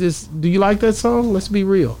this? Do you like that song? Let's be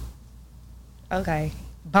real. Okay.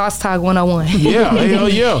 Boss Talk 101. Yeah, hell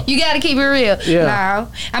yeah. You gotta keep it real. Yeah.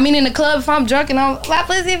 Now, I mean, in the club, if I'm drunk and I'm like,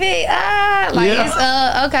 pussy fit,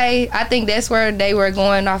 it's okay. I think that's where they were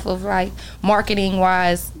going off of, like, marketing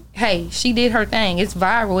wise. Hey, she did her thing. It's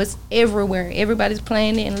viral. It's everywhere. Everybody's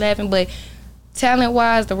playing it and laughing. But talent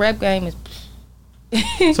wise, the rap game is.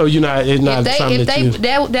 So you're not. It's not something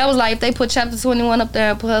that was like if they put Chapter 21 up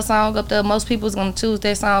there and put her song up there. Most people's gonna choose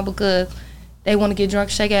that song because they want to get drunk,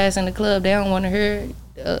 shake ass in the club. They don't want to hear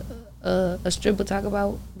a stripper talk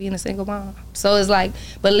about being a single mom. So it's like,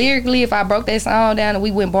 but lyrically, if I broke that song down and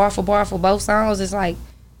we went bar for both songs, it's like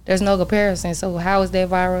there's no comparison. So how is that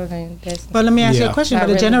viral? And that's. But let me ask you a question. But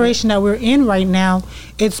the generation that we're in right now,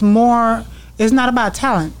 it's not about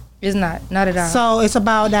talent. It's not at all. So it's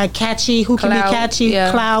about that catchy, who clout, can be catchy,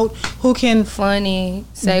 clout, who can funny,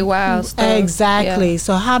 say wild stuff. Exactly. Yeah.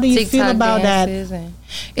 So how do you TikTok feel about that?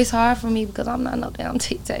 It's hard for me because I'm not no damn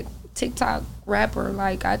TikTok rapper.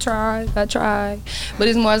 Like I try, but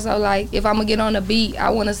it's more so like if I'm gonna get on a beat,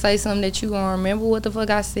 I want to say something that you gonna remember what the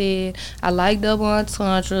fuck I said. I like double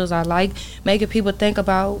entendres. I like making people think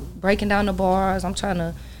about breaking down the bars. I'm trying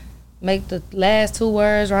to make the last two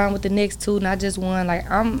words rhyme with the next two, not just one. Like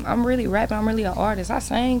I'm really rapping. I'm really an artist. I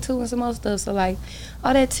sing too and some other stuff. So like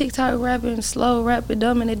all that TikTok rapping, slow rapping,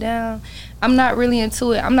 dumbing it down, I'm not really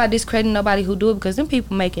into it. I'm not discrediting nobody who do it because them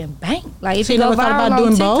people making bank. Like if you go viral on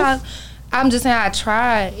TikTok, I'm just saying I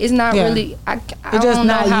tried. It's not really. I don't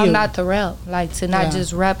know how not to rap. Like to not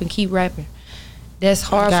just rap and keep rapping. That's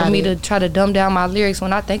hard for me to try to dumb down my lyrics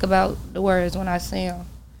when I think about the words when I sing them.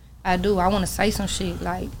 I do. I want to say some shit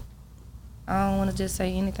like. I don't want to just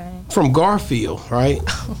say anything. From Garfield, right?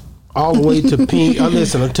 All the way to Pink.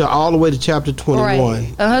 Listen, to all the way to Chapter 21. Right,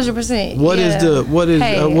 100%. What is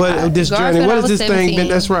this journey? What is this 17. Thing?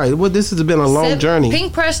 That's right. Well, this has been a long journey.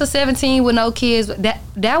 Pink Pressure 17 with no kids.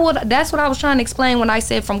 That's what I was trying to explain when I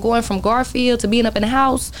said from going from Garfield to being up in the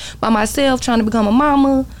house by myself, trying to become a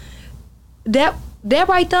mama. That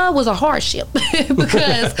right there was a hardship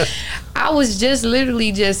because I was just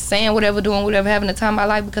literally just saying whatever, doing whatever, having the time of my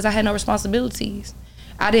life because I had no responsibilities.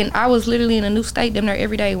 I was literally in a new state damn near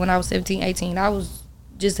every day when I was 17, 18. I was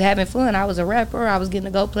just having fun. I was a rapper. I was getting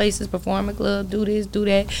to go places, perform in clubs, do this, do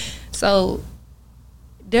that. So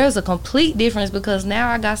there's a complete difference because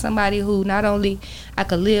now I got somebody who not only I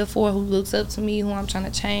could live for, who looks up to me, who I'm trying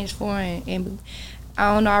to change for, and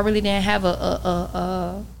I don't know, I really didn't have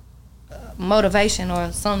a motivation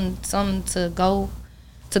or something to go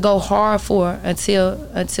hard for until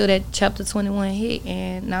that Chapter 21 hit,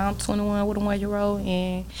 and now I'm 21 with a 1-year-old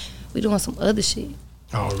and we doing some other shit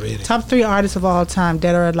already. Top 3 artists of all time,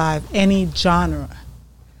 dead or alive, any genre.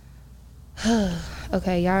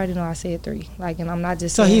 Okay, y'all already know I said 3. Like, and I'm not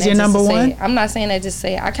just so saying he's that your number one. I'm not saying that just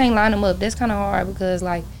say it. I can't line them up. That's kind of hard because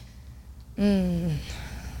like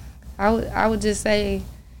I would just say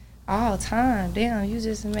all time. Damn, you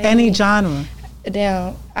just made any genre.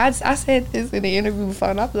 Damn, I said this in the interview before,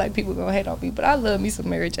 and I feel like people gonna hate on me, but I love me some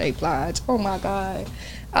Mary J. Blige. Oh my God,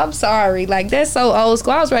 I'm sorry, like that's so old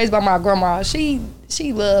school. I was raised by my grandma. She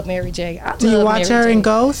loved Mary J. Do you watch her in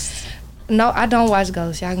Ghost? No, I don't watch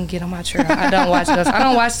Ghost. Y'all can get on my trail. I don't watch Ghost. I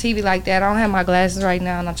don't watch TV like that. I don't have my glasses right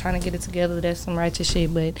now, and I'm trying to get it together. That's some righteous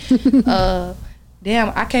shit, but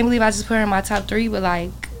damn, I can't believe I just put her in my top 3, but like.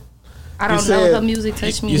 I don't know. Her music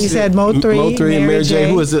touched me. You said Mo3 and Mary J.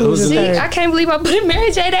 Who was the I can't believe I put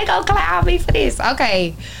Mary J. They gonna clown me for this.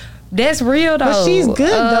 Okay, that's real though. But she's good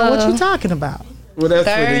though. What you talking about? Well, that's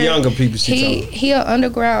for the younger people. He an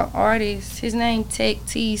underground artist. His name Tech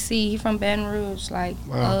TC. He from Baton Rouge. Like,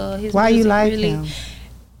 wow. Why you like him?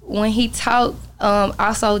 When he talk,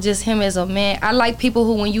 also just him as a man. I like people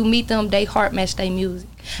who, when you meet them, they heart match their music.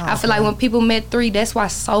 Okay. I feel like when people met 3, that's why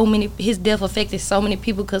his death affected so many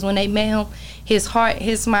people, because when they met him, his heart,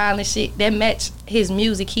 his smile and shit, that matched his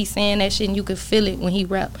music. He's saying that shit and you could feel it when he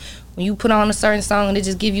rap. When you put on a certain song and it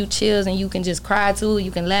just give you chills and you can just cry to it,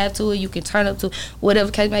 you can laugh to it, you can turn up to it,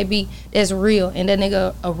 whatever case may be, that's real. And that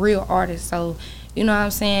nigga a real artist. So, you know what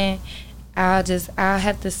I'm saying? I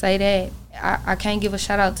have to say that. I can't give a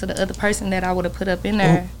shout out to the other person that I would have put up in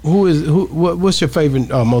there. What's your favorite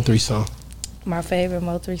Mo3 song? My favorite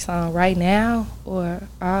Mo3 song right now or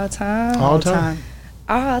all time? All time.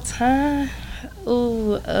 All time.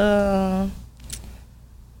 Ooh,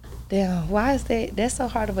 damn, why is that? That's so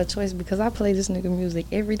hard of a choice because I play this nigga music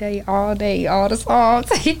every day, all the songs.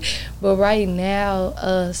 But right now,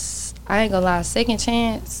 I ain't gonna lie, Second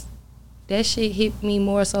Chance, that shit hit me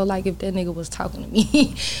more so like if that nigga was talking to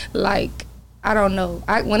me. Like, I don't know.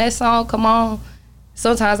 When that song come on,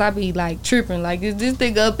 sometimes I be like tripping. Like, is this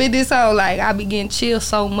nigga up in this song? Like, I be getting chill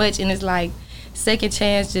so much, and it's like, Second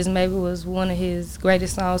Chance just maybe was one of his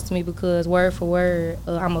greatest songs to me because word for word,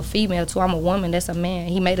 I'm a female too, I'm a woman, that's a man.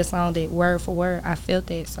 He made a song that word for word, I felt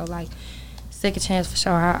that. So like, Second Chance for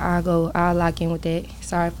sure, I'll lock in with that.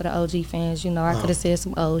 Sorry for the OG fans, you know, I could have said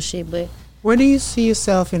some old shit, but. Where do you see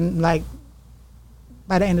yourself in, like,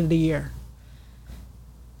 by the end of the year?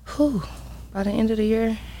 By the end of the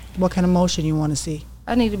year? What kind of motion you want to see?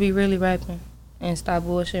 I need to be really rapping and stop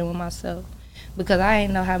bullshitting with myself. Because I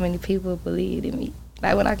ain't know how many people believed in me.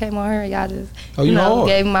 Like when I came on here, y'all just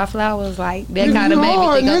gave me my flowers. Like that kind of made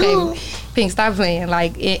me think, okay, Pink, stop playing.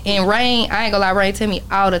 Like in Rain, I ain't gonna lie, Rain tell me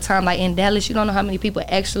all the time, like in Dallas, you don't know how many people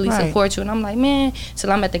actually support you. And I'm like, man, till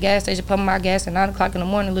I'm at the gas station pumping my gas at 9 o'clock in the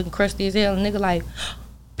morning looking crusty as hell. And nigga like,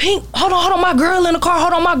 Pink, hold on, my girl in the car,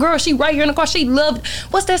 hold on, my girl, she right here in the car, she loved,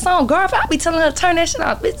 what's that song, Garfield? I be telling her to turn that shit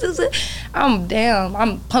off.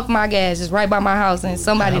 I'm pumping my gas just right by my house and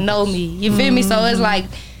somebody know me, you feel me? So it's like,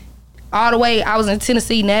 all the way, I was in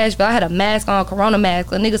Tennessee, Nashville, I had a mask on, Corona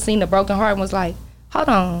mask, a nigga seen the broken heart and was like, hold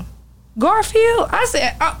on, Garfield? I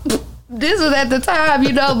said, this was at the time,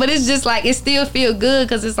 you know, but it's just like, it still feel good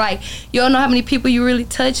because it's like, you don't know how many people you really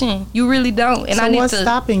touching, you really don't. And so I need what's to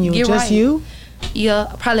stopping you, get just right. you?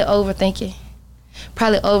 Yeah, probably overthinking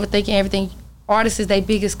everything. Artists is their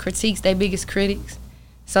biggest critiques, their biggest critics.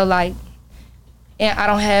 So like, and I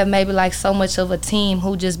don't have maybe like so much of a team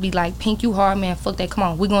who just be like, Pink, you hard, man, fuck that, come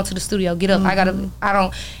on, we going to the studio, get up.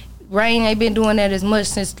 Rain ain't been doing that as much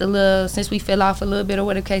since we fell off a little bit or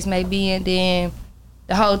whatever the case may be, and then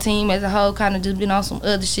the whole team as a whole kind of just been on some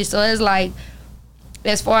other shit. So it's like,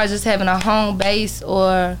 as far as just having a home base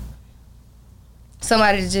or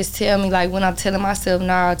somebody to just tell me, like when I'm telling myself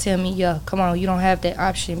now, tell me, yeah, come on, you don't have that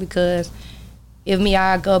option, because if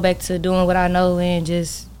I go back to doing what I know and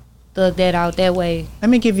just thug that out that way. Let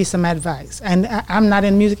me give you some advice. And I'm not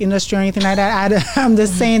in the music industry or anything like that. I'm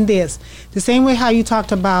just saying this. The same way how you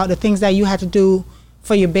talked about the things that you had to do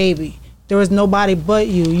for your baby. There was nobody but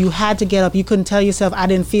you. You had to get up. You couldn't tell yourself, I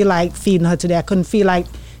didn't feel like feeding her today. I couldn't feel like,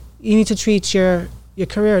 you need to treat your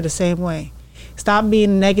career the same way. Stop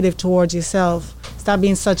being negative towards yourself. Stop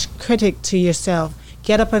being such critic to yourself.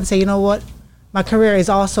 Get up and say, you know what? My career is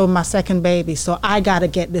also my second baby, so I got to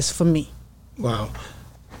get this for me. Wow.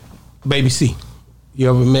 Baby C. You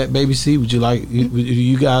ever met Baby C? Would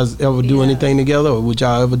you guys ever do anything together, or would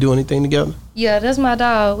y'all ever do anything together? Yeah, that's my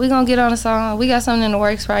dog. We gonna get on a song. We got something in the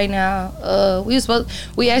works right now.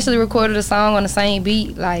 We actually recorded a song on the same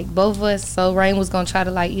beat, like both of us. So Rain was gonna try to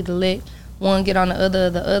like either let one get on the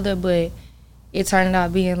other, but it turned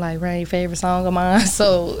out being like Rain's favorite song of mine,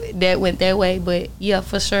 so that went that way. But yeah,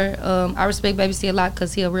 for sure, I respect Baby C a lot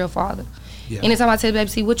because he a real father. Yeah. Anytime I tell Baby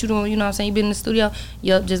C, what you doing, you know what I'm saying, you been in the studio?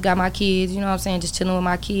 Yup, just got my kids, you know what I'm saying, just chilling with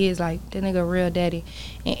my kids. Like, that nigga a real daddy.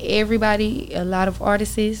 And everybody, a lot of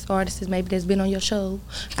artists maybe that's been on your show,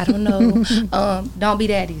 I don't know, don't be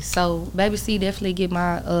daddies. So Baby C definitely get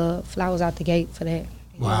my flowers out the gate for that.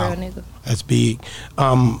 Wow, real nigga. That's big.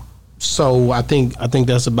 So I think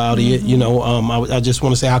that's about it. You know, I just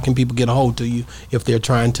want to say, how can people get a hold of you if they're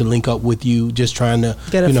trying to link up with you, just trying to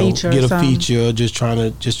get a feature, just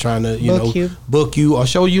trying to book you or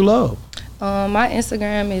show you love? My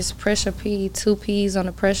Instagram is Pressure P, 2 P's on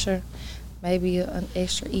the pressure, maybe an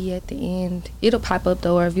extra E at the end. It'll pop up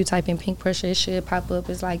though, or if you type in Pink Pressure, it should pop up.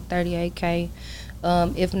 It's like 38K.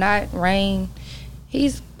 If not, Rain.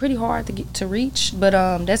 He's pretty hard to reach, but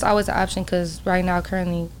that's always an option because right now,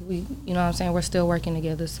 currently, you know what I'm saying, we're still working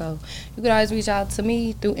together. So you could always reach out to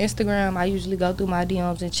me through Instagram. I usually go through my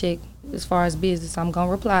DMs and check as far as business. I'm going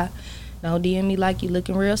to reply. Don't DM me like you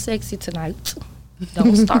looking real sexy tonight.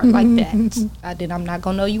 Don't start like that. I'm not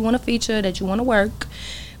going to know you want a feature, that you want to work.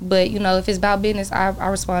 But, you know, if it's about business, I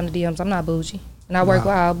respond to DMs. I'm not bougie. And I work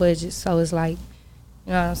with all budgets. So it's like,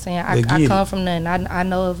 you know what I'm saying, I come from nothing. I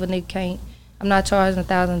know if a nigga can't, I'm not charging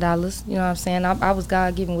 $1,000, you know what I'm saying? I was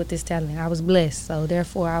God-given with this talent. I was blessed, so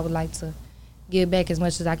therefore I would like to give back as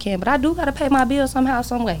much as I can. But I do got to pay my bills somehow,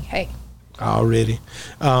 some way. Hey. Already.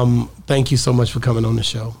 Thank you so much for coming on the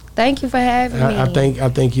show. Thank you for having me. I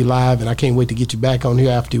think you live, and I can't wait to get you back on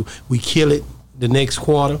here after we kill it the next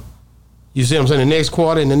quarter. You see what I'm saying?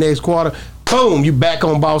 The next quarter, boom, you back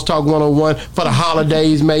on Boss Talk 101 for the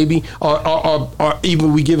holidays maybe, or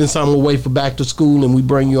even we giving something away for back to school and we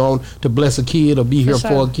bring you on to bless a kid or be here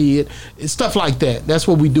for a kid. It's stuff like that. That's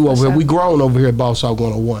what we do over here. We grown over here at Boss Talk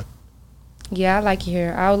 101. Yeah, I like it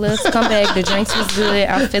here. I would love to come back. The drinks was good.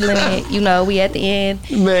 I'm feeling it. You know, we at the end.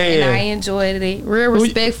 Man. And I enjoyed it. Real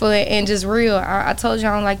respectful and just real. I told you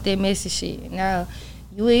I don't like that messy shit. Now,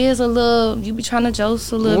 you be trying to joke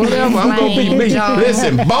a little bit. Whatever, I'm going to be me.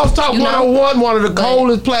 Listen, Boss Talk 101, one of the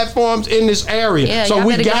coldest platforms in this area. Yeah, so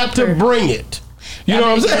we got to bring it. You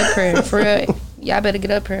know what I'm saying? For real. Y'all better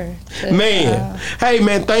get up here. Man. Hey,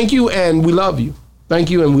 man, thank you and we love you. Thank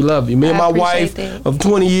you and we love you. Me and my wife of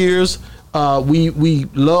 20 years, we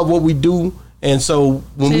love what we do. And so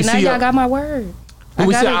when we see... y'all got my word. When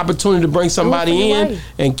we see an opportunity to bring somebody in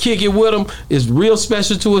and kick it with them, it's real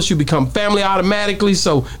special to us. You become family automatically.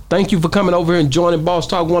 So thank you for coming over here and joining Boss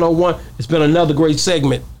Talk 101. It's been another great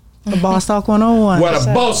segment. The Boss Talk 101. Where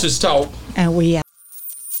the bosses talk. And we out.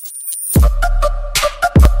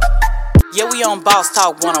 Yeah, we on Boss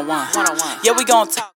Talk 101. Yeah, we gonna talk.